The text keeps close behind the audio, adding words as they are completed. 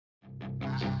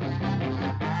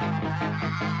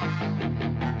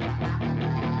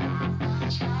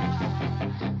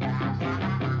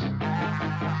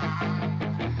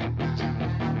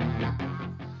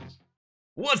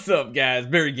What's up, guys?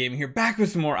 Barry Gaming here, back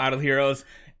with some more Idle Heroes.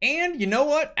 And you know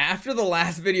what? After the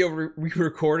last video we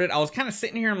recorded, I was kind of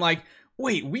sitting here and I'm like,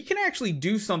 wait, we can actually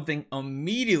do something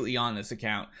immediately on this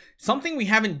account. Something we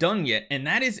haven't done yet, and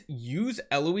that is use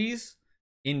Eloise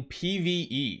in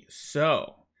PvE.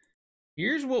 So,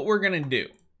 here's what we're going to do.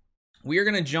 We are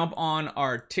going to jump on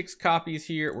our Tix copies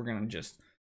here. We're going to just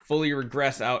fully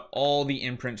regress out all the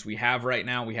imprints we have right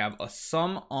now. We have a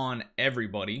sum on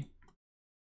everybody.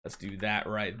 Let's do that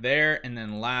right there. And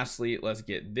then lastly, let's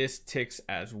get this Tix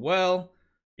as well.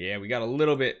 Yeah, we got a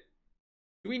little bit.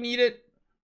 Do we need it?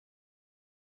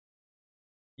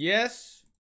 Yes.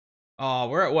 Oh,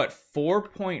 we're at what?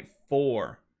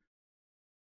 4.4.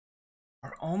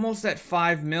 We're almost at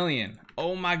 5 million.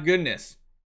 Oh my goodness.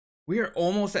 We are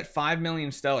almost at 5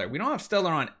 million stellar. We don't have stellar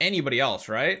on anybody else,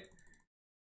 right?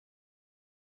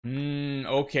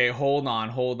 Okay, hold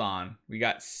on. We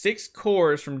got 6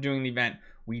 cores from doing the event.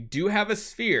 We do have a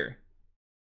sphere.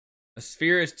 A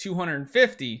sphere is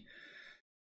 250.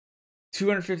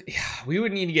 250. We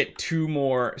would need to get 2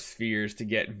 more spheres to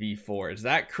get V4. Is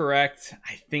that correct?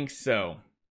 I think so.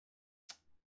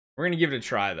 We're going to give it a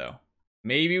try, though.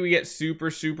 Maybe we get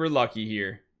super lucky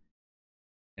here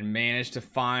and manage to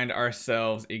find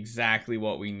ourselves exactly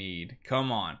what we need.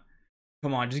 Come on.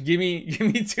 Come on, just give me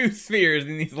 2 spheres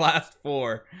in these last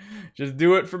 4. Just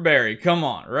do it for Barry. Come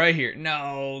on, right here.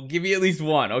 No, give me at least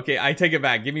 1. Okay, I take it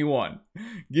back. Give me 1.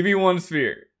 Give me 1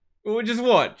 sphere. Oh, just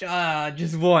 1.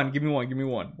 Just 1. Give me 1. Give me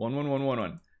 1. 1 1 1 1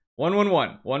 1. 1 1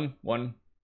 1 1 1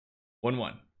 1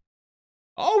 1.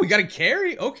 Oh, we got a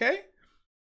carry. Okay.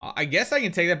 I guess I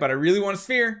can take that, but I really want a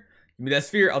sphere. Give me that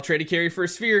sphere. I'll trade a carry for a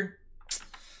sphere.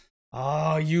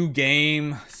 Oh, you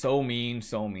game. So mean,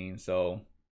 so mean. So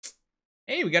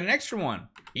hey, we got an extra one.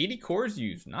 80 cores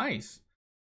used. Nice.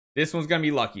 This one's going to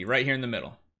be lucky right here in the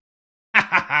middle.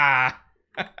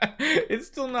 It's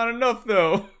still not enough,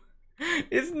 though.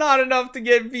 It's not enough to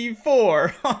get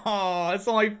V4. Oh, it's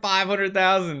only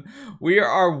 500,000. We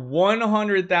are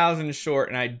 100,000 short,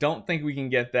 and I don't think we can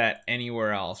get that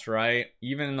anywhere else, right?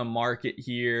 Even in the market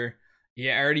here.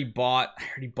 Yeah, I already bought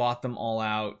them all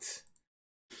out.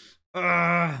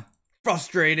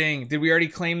 Frustrating. Did we already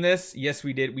claim this? Yes,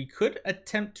 we did. We could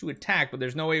attempt to attack, but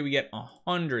there's no way we get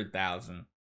 100,000.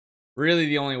 Really,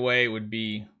 the only way would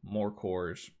be more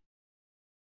cores.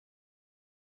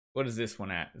 What is this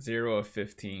one at? 0 of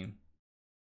 15.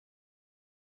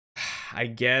 I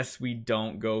guess we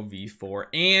don't go V4.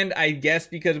 And I guess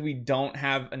because we don't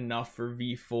have enough for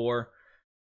V4,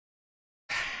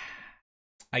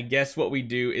 I guess what we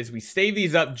do is we save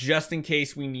these up just in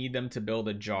case we need them to build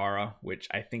a Jara, which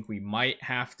I think we might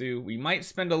have to. We might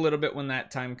spend a little bit when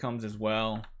that time comes as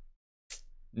well.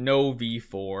 No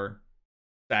V4.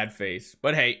 Sad face.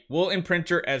 But hey, we'll imprint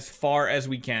her as far as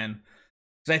we can.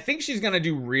 Because I think she's going to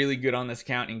do really good on this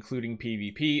account, including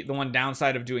PvP. The one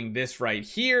downside of doing this right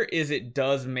here is it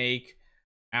does make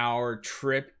our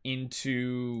trip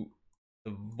into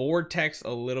the vortex a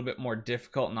little bit more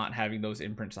difficult, not having those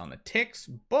imprints on the ticks,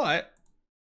 but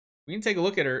we can take a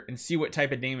look at her and see what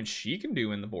type of damage she can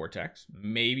do in the vortex.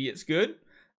 Maybe it's good.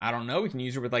 I don't know. We can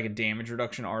use her with like a damage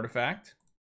reduction artifact.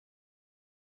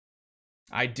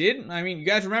 I mean, you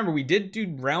guys remember we did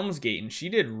do Realms Gate, and she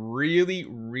did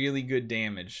really good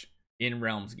damage in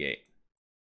Realms Gate.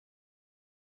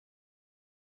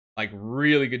 Like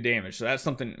really good damage. So that's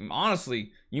something,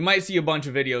 honestly, you might see a bunch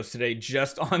of videos today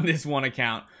just on this one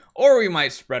account, or we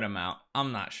might spread them out.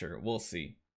 I'm not sure. We'll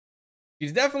see.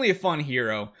 She's definitely a fun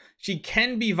hero. She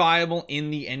can be viable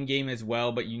in the end game as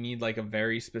well, but you need like a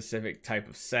very specific type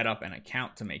of setup and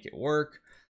account to make it work.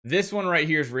 This one right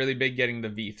here is really big, getting the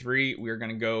V3. We're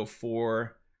going to go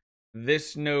for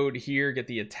this node here, get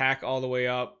the attack all the way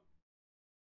up.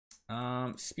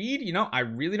 Speed, you know, I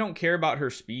really don't care about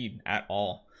her speed at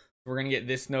all. We're going to get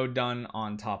this node done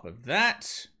on top of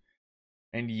that.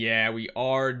 And yeah, we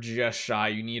are just shy.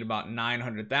 You need about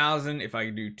 900,000. If I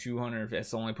could do 200,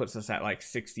 this only puts us at like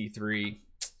 63.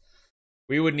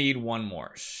 We would need 1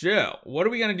 more. So, what are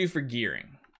we going to do for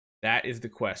gearing? That is the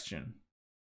question.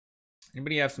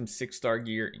 Anybody have some 6-star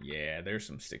gear? Yeah, there's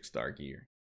some 6-star gear.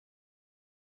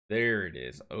 There it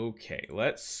is. Okay,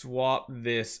 let's swap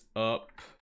this up.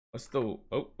 What's the...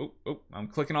 Oh, I'm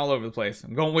clicking all over the place.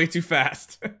 I'm going way too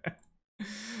fast.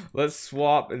 Let's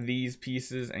swap these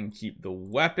pieces and keep the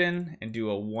weapon and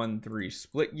do a 1-3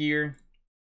 split gear.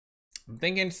 I'm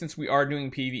thinking since we are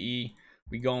doing PvE,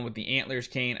 we go in with the Antlers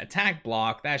Cane attack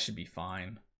block. That should be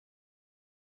fine.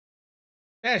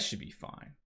 That should be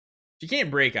fine. She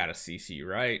can't break out of CC,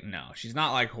 right? No, she's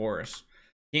not like Horus.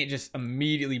 Can't just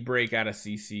immediately break out of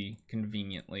CC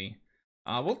conveniently.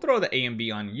 We'll throw the A and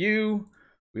B on you.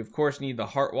 We, of course, need the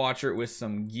Heart Watcher with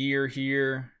some gear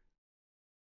here.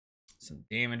 Some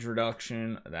damage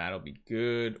reduction. That'll be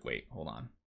good. Wait, hold on.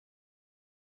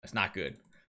 That's not good.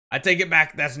 I take it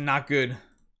back. That's not good.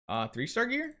 3-star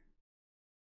gear?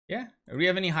 Yeah. Do we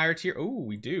have any higher tier? Oh,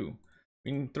 we do.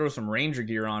 We can throw some Ranger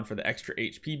gear on for the extra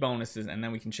HP bonuses, and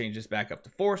then we can change this back up to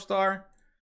 4-star.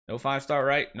 No 5-star,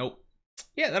 right? Nope.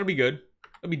 Yeah, that'll be good.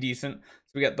 That'll be decent.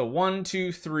 So we got the 1,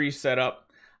 2, 3 set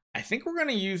up. I think we're going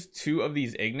to use 2 of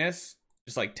these Ignis,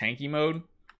 just like tanky mode,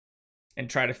 and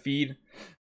try to feed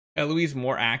Eloise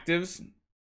more actives.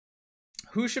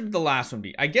 Who should the last one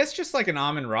be? I guess just like an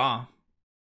Amun Ra.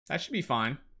 That should be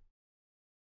fine.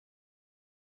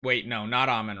 Wait, no, not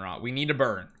Amun Ra. We need a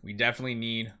burn. We definitely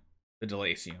need the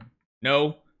Delacium.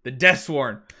 No, the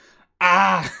Deathsworn.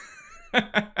 Ah!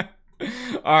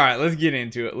 Alright, let's get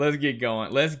into it. Let's get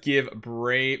going. Let's give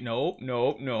Brave... Nope,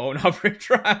 not Brave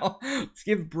Trial. Let's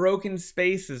give Broken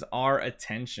Spaces our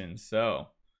attention. So,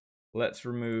 let's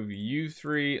remove you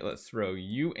 3. Let's throw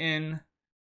you in.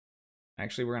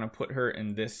 Actually, we're going to put her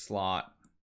in this slot.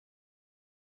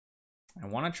 I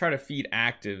want to try to feed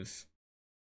actives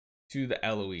to the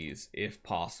Eloise, if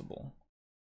possible.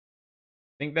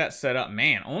 I think that's set up.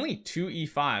 Man, only 2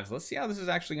 E5s. Let's see how this is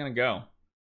actually going to go.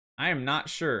 I am not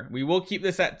sure. We will keep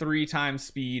this at 3 times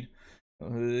speed.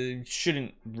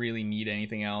 Shouldn't really need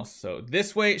anything else. So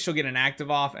this way, she'll get an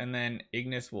active off, and then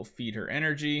Ignis will feed her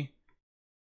energy.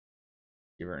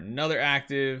 Give her another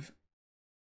active.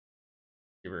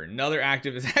 Give her another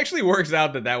active. It actually works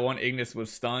out that that one Ignis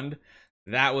was stunned.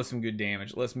 That was some good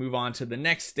damage. Let's move on to the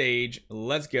next stage.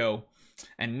 Let's go.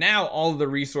 And now all of the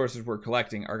resources we're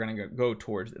collecting are going to go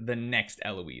towards the next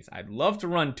Eloise. I'd love to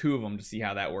run 2 of them to see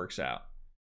how that works out.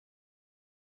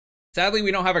 Sadly,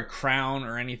 we don't have a crown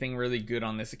or anything really good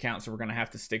on this account, so we're going to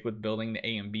have to stick with building the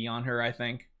A and B on her, I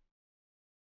think.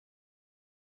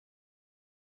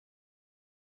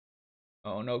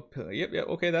 Oh, no. Yep,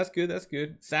 okay, that's good, that's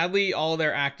good. Sadly, all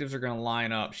their actives are going to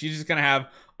line up. She's just going to have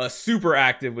a super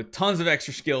active with tons of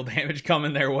extra skill damage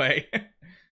coming their way.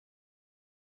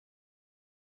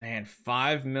 Man,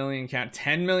 5 million count,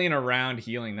 10 million around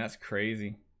healing. That's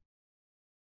crazy.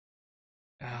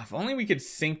 If only we could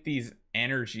sync these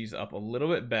energies up a little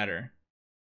bit better.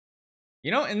 You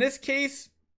know, in this case,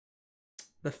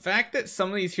 the fact that some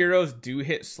of these heroes do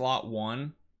hit slot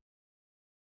 1,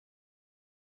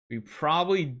 we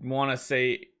probably want to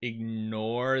say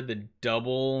ignore the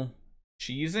double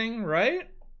cheesing, right?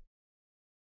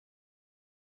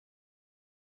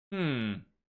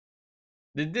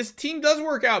 This team does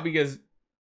work out because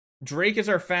Drake is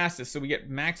our fastest, so we get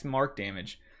max mark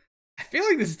damage. I feel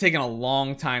like this is taking a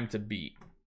long time to beat.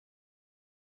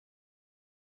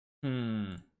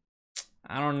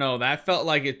 I don't know. That felt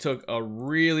like it took a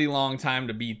really long time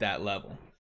to beat that level.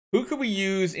 Who could we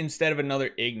use instead of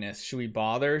another Ignis? Should we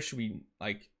bother? Should we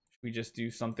just do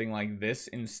something like this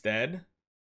instead?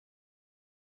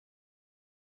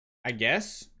 I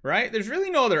guess, right? There's really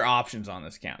no other options on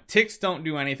this count. Ticks don't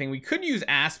do anything. We could use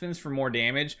Aspens for more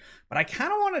damage, but I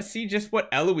kind of want to see just what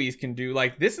Eloise can do.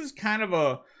 Like, this is kind of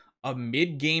a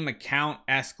mid-game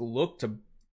account-esque look to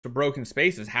Broken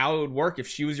Spaces. How it would work if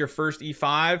she was your first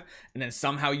E5, and then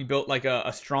somehow you built like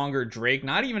a stronger Drake.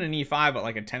 Not even an E5, but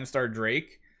like a 10-star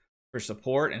Drake for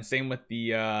support, and same with the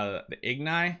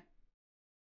Igni.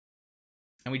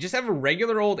 And we just have a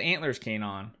regular old Antlers cane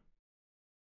on.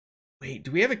 Wait,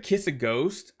 do we have a Kiss a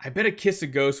Ghost? I bet a Kiss a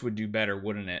Ghost would do better,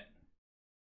 wouldn't it?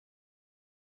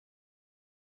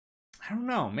 I don't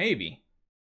know, maybe.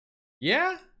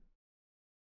 Yeah?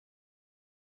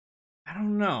 I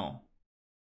don't know.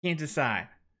 Can't decide.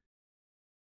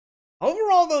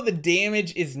 Overall, though, the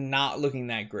damage is not looking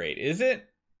that great, is it?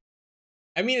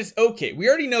 I mean, it's okay. We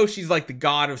already know she's like the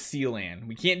god of Sealand.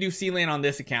 We can't do Sealand on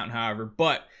this account, however,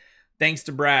 but thanks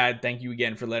to Brad, thank you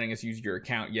again for letting us use your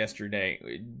account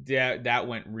yesterday. That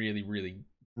went really, really,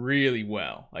 really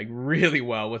well. Like, really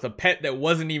well, with a pet that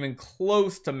wasn't even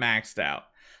close to maxed out.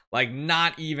 Like,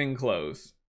 not even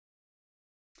close.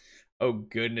 Oh,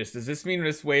 goodness. Does this mean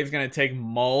this wave's going to take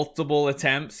multiple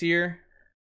attempts here?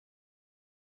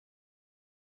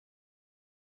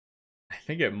 I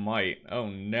think it might. Oh,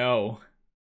 no.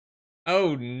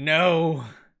 Oh, no.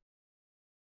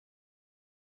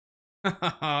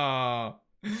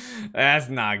 That's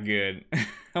not good.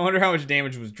 I wonder how much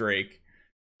damage was Drake.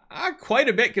 Quite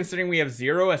a bit, considering we have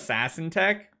 0 assassin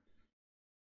tech.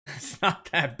 It's not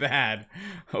that bad.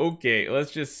 Okay,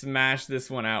 let's just smash this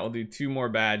one out. We'll do 2 more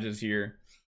badges here.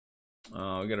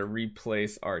 We gotta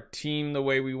replace our team the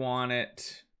way we want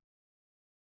it.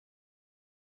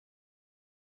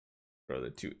 Throw the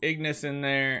 2 Ignis in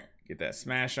there. Get that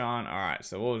smash on. All right,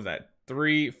 so what was that?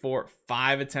 3, 4,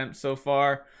 5 attempts so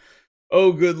far.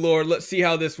 Oh, good lord. Let's see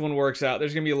how this one works out.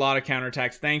 There's going to be a lot of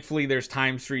counterattacks. Thankfully, there's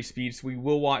times 3 speed, so we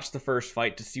will watch the first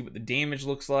fight to see what the damage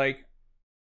looks like.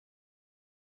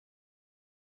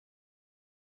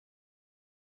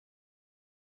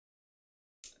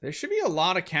 There should be a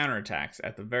lot of counterattacks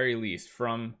at the very least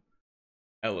from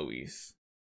Eloise.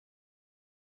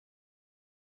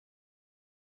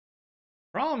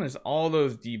 Problem is all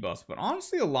those debuffs, but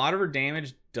honestly, a lot of her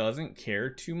damage doesn't care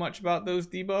too much about those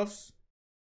debuffs.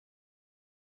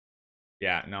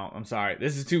 Yeah, no, I'm sorry.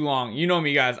 This is too long. You know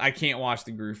me, guys. I can't watch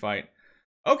the Gru fight.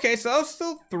 Okay, so that was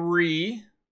still 3.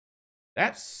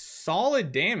 That's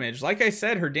solid damage. Like I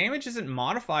said, her damage isn't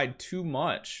modified too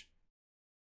much.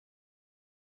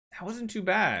 That wasn't too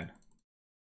bad.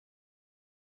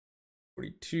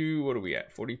 42, what are we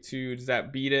at? 42, does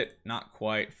that beat it? Not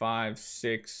quite. 5,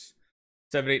 6,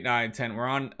 7, 8, 9, 10. We're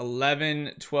on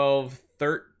 11, 12,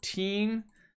 13.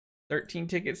 13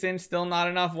 tickets in, still not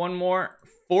enough. One more.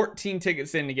 14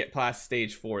 tickets in to get past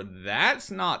stage 4.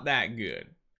 That's not that good.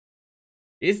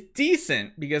 It's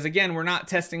decent because, again, we're not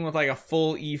testing with like a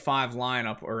full E5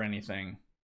 lineup or anything.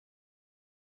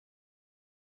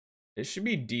 It should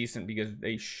be decent because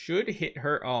they should hit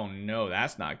her. Oh, no,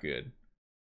 that's not good.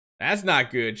 That's not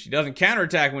good. She doesn't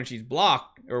counterattack when she's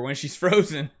blocked or when she's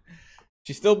frozen.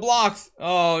 She still blocks.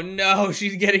 Oh, no,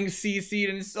 she's getting CC'd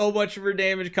and so much of her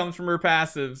damage comes from her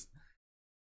passives.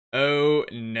 Oh,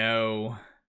 no.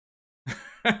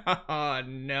 Oh,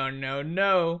 no, no,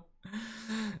 no.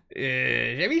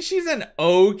 I mean, she's an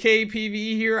okay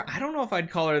PvE here. I don't know if I'd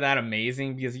call her that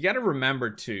amazing because you got to remember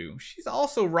too, she's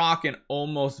also rocking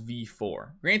almost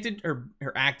V4. Granted, her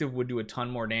active would do a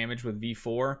ton more damage with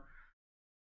V4.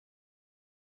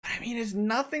 But I mean, it's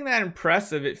nothing that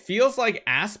impressive. It feels like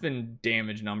Aspen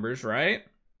damage numbers, right?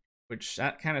 Which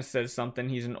that kind of says something.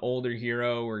 He's an older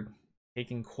hero. We're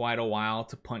taking quite a while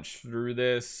to punch through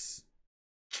this.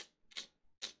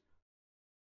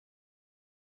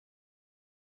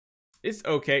 It's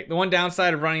okay. The one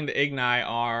downside of running the Igni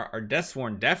are our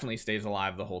Deathsworn definitely stays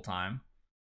alive the whole time.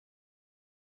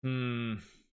 Let's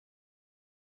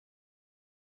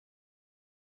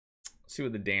see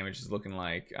what the damage is looking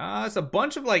like. It's a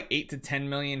bunch of like 8 to 10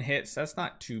 million hits. That's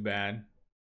not too bad.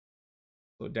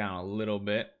 Slow down a little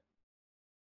bit.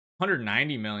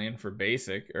 190 million for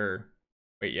basic. Or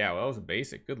wait, yeah, well, that was a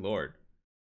basic. Good lord.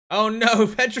 Oh no,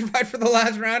 petrified for the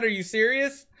last round. Are you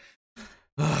serious?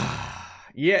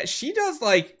 Yeah, she does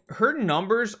like, her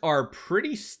numbers are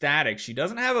pretty static. She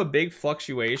doesn't have a big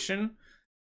fluctuation.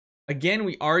 Again,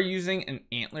 we are using an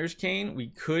Antlers cane. We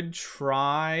could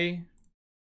try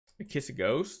a Kiss a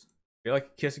Ghost. I feel like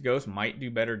a Kiss a Ghost might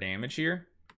do better damage here.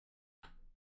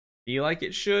 Feel like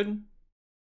it should.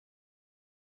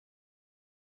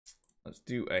 Let's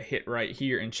do a hit right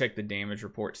here and check the damage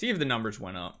report. See if the numbers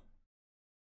went up.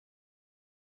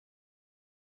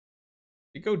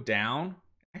 Did it go down?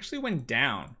 Actually went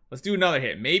down. Let's do another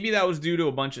hit. Maybe that was due to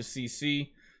a bunch of CC. You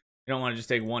don't want to just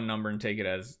take one number and take it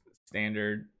as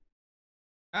standard.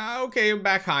 Okay,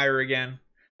 back higher again.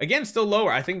 Again, still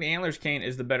lower. I think the Antlers cane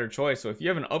is the better choice. So if you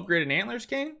have an upgraded Antlers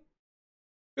cane,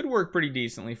 could work pretty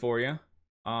decently for you.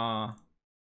 I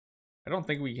don't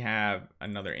think we have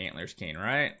another Antlers cane,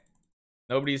 right?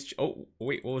 Nobody's. Oh,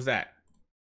 wait, what was that?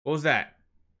 What was that?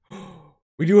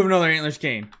 We do have another Antlers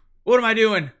cane. What am I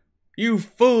doing? You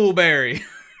fool, Barry.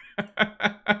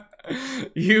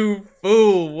 You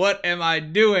fool. What am I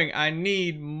doing? I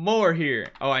need more here.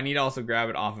 Oh, I need to also grab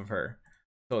it off of her.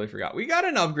 Totally forgot. We got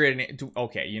an upgrade.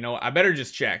 Okay, you know what? I better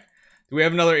just check. Do we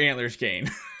have another Antlers cane?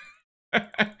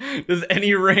 Does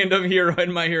any random hero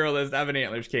in my hero list have an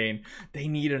Antlers cane? They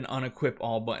need an unequip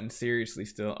all button. Seriously,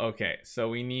 still. Okay, so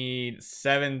we need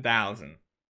 7,000.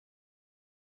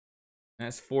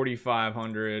 That's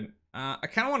 4,500. I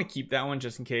kind of want to keep that one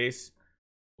just in case.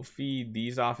 We'll feed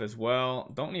these off as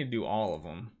well. Don't need to do all of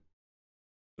them.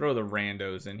 Throw the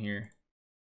randos in here.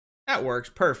 That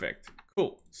works. Perfect.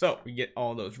 Cool. So we get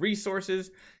all those resources.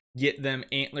 Get them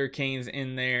antler canes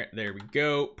in there. There we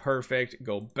go. Perfect.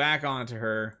 Go back onto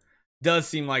her. Does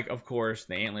seem like, of course,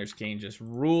 the Antlers cane just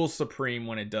rules supreme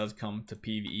when it does come to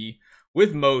PvE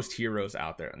with most heroes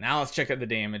out there. Now let's check out the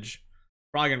damage.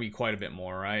 Probably going to be quite a bit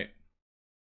more, right?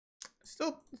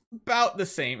 Still about the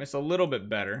same. It's a little bit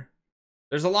better.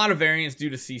 There's a lot of variance due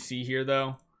to CC here,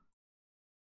 though.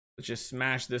 Let's just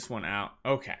smash this one out.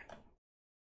 Okay.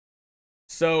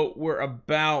 So we're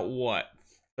about, what,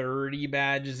 30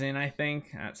 badges in, I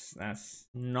think. That's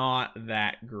not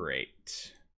that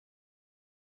great.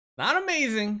 Not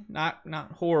amazing,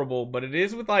 not horrible, but it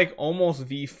is with like almost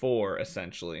V4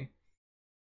 essentially.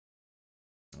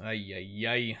 Ay ay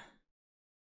ay.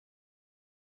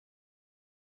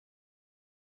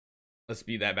 Let's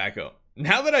speed that back up.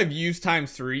 Now that I've used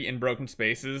 ×3 in broken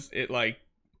spaces, it like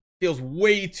feels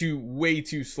way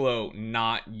too slow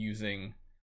not using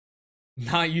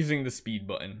the speed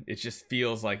button. It just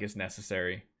feels like it's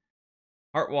necessary.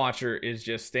 Heart Watcher is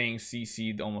just staying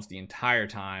CC'd almost the entire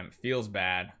time. Feels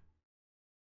bad.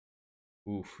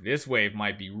 Oof, this wave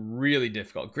might be really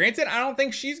difficult. Granted, I don't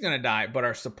think she's gonna die, but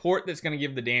our support that's gonna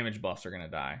give the damage buffs are gonna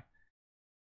die.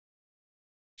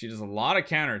 She does a lot of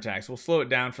counterattacks. We'll slow it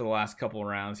down for the last couple of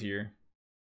rounds here.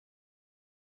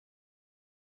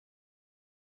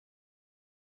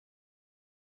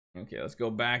 Okay, let's go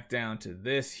back down to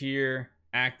this here.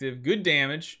 Active, good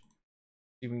damage.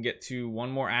 You can get to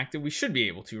one more active. We should be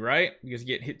able to, right? Because you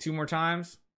get hit 2 more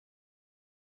times.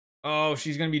 Oh,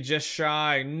 she's gonna be just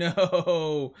shy.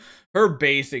 No, her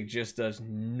basic just does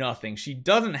nothing. She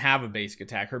doesn't have a basic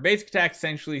attack. Her basic attack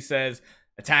essentially says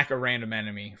attack a random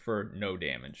enemy for no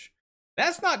damage.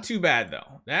 That's not too bad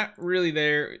though. That really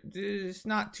there is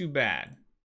not too bad.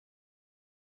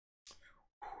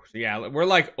 So yeah, we're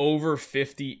like over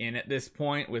 50 in at this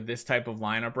point with this type of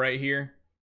lineup right here.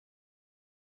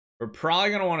 We're probably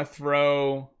gonna want to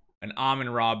throw an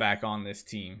Amun-Ra back on this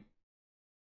team.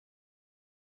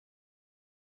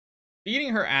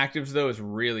 Feeding her actives, though, is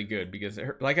really good because,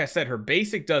 like I said, her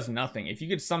basic does nothing. If you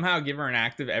could somehow give her an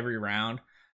active every round,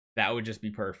 that would just be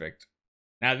perfect.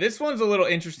 Now, this one's a little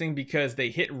interesting because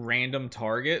they hit random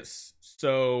targets.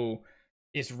 So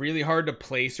it's really hard to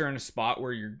place her in a spot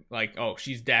where you're like, oh,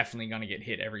 she's definitely going to get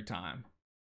hit every time.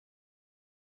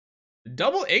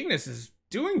 Double Ignis is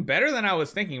doing better than I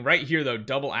was thinking. Right here, though,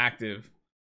 double active.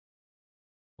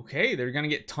 Okay, they're going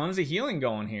to get tons of healing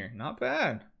going here. Not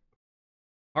bad.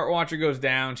 Heart Watcher goes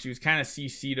down. She was kind of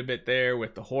CC'd a bit there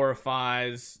with the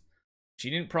Horrifies. She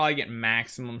didn't probably get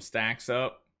maximum stacks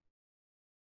up.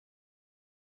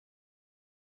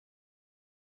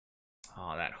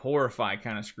 Oh, that Horrify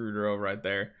kind of screwed her over right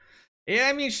there. Yeah,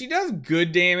 I mean, she does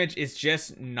good damage. It's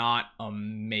just not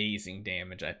amazing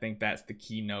damage. I think that's the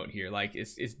key note here. Like,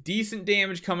 it's decent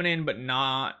damage coming in, but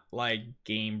not, like,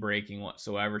 game-breaking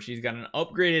whatsoever. She's got an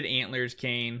upgraded Antlers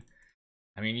Cane.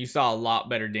 I mean, you saw a lot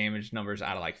better damage numbers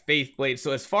out of like Faith Blade.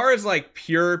 So as far as like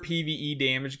pure PvE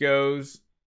damage goes,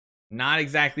 not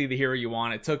exactly the hero you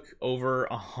want. It took over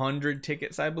 100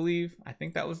 tickets, I believe. I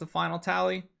think that was the final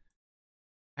tally.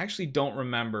 I actually don't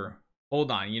remember.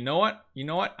 Hold on. You know what?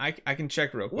 I can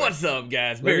check real quick. What's up,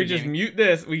 guys? Let me just mute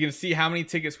this. We can see how many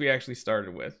tickets we actually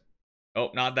started with.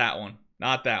 Oh, not that one.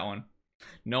 Not that one.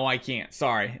 No, I can't.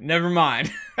 Sorry. Never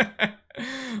mind.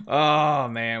 Oh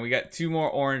man, we got 2 more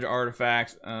orange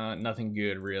artifacts. Nothing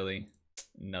good, really.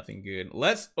 Nothing good.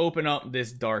 Let's open up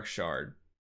this dark shard.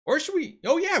 Or should we?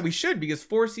 Oh yeah, we should, because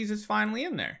 4Cs is finally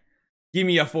in there. Give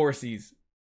me a 4Cs.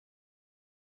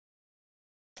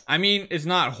 I mean, it's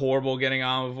not horrible getting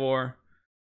Omnivore,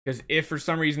 because if for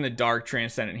some reason the dark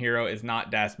transcendent hero is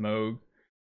not Das Moog,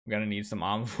 I'm gonna need some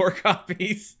Omnivore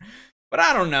copies. But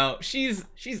I don't know. She's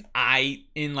aight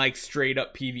in like straight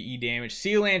up PvE damage.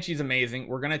 Sealand, she's amazing.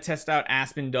 We're gonna test out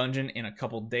Aspen Dungeon in a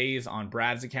couple days on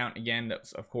Brad's account again.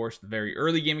 That's of course the very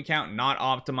early game account, not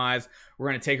optimized. We're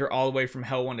gonna take her all the way from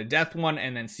Hell 1 to Death 1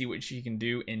 and then see what she can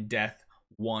do in Death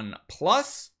 1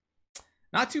 Plus.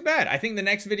 Not too bad. I think the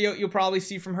next video you'll probably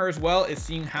see from her as well is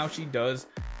seeing how she does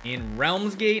in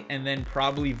Realms Gate and then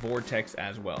probably Vortex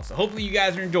as well. So hopefully you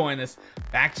guys are enjoying this.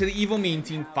 Back to the Evil Meme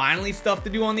team. Finally stuff to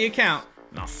do on the account.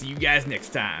 And I'll see you guys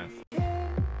next time.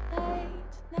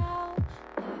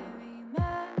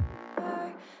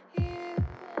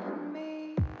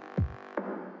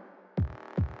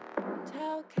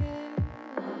 How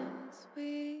careless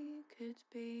we could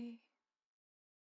be.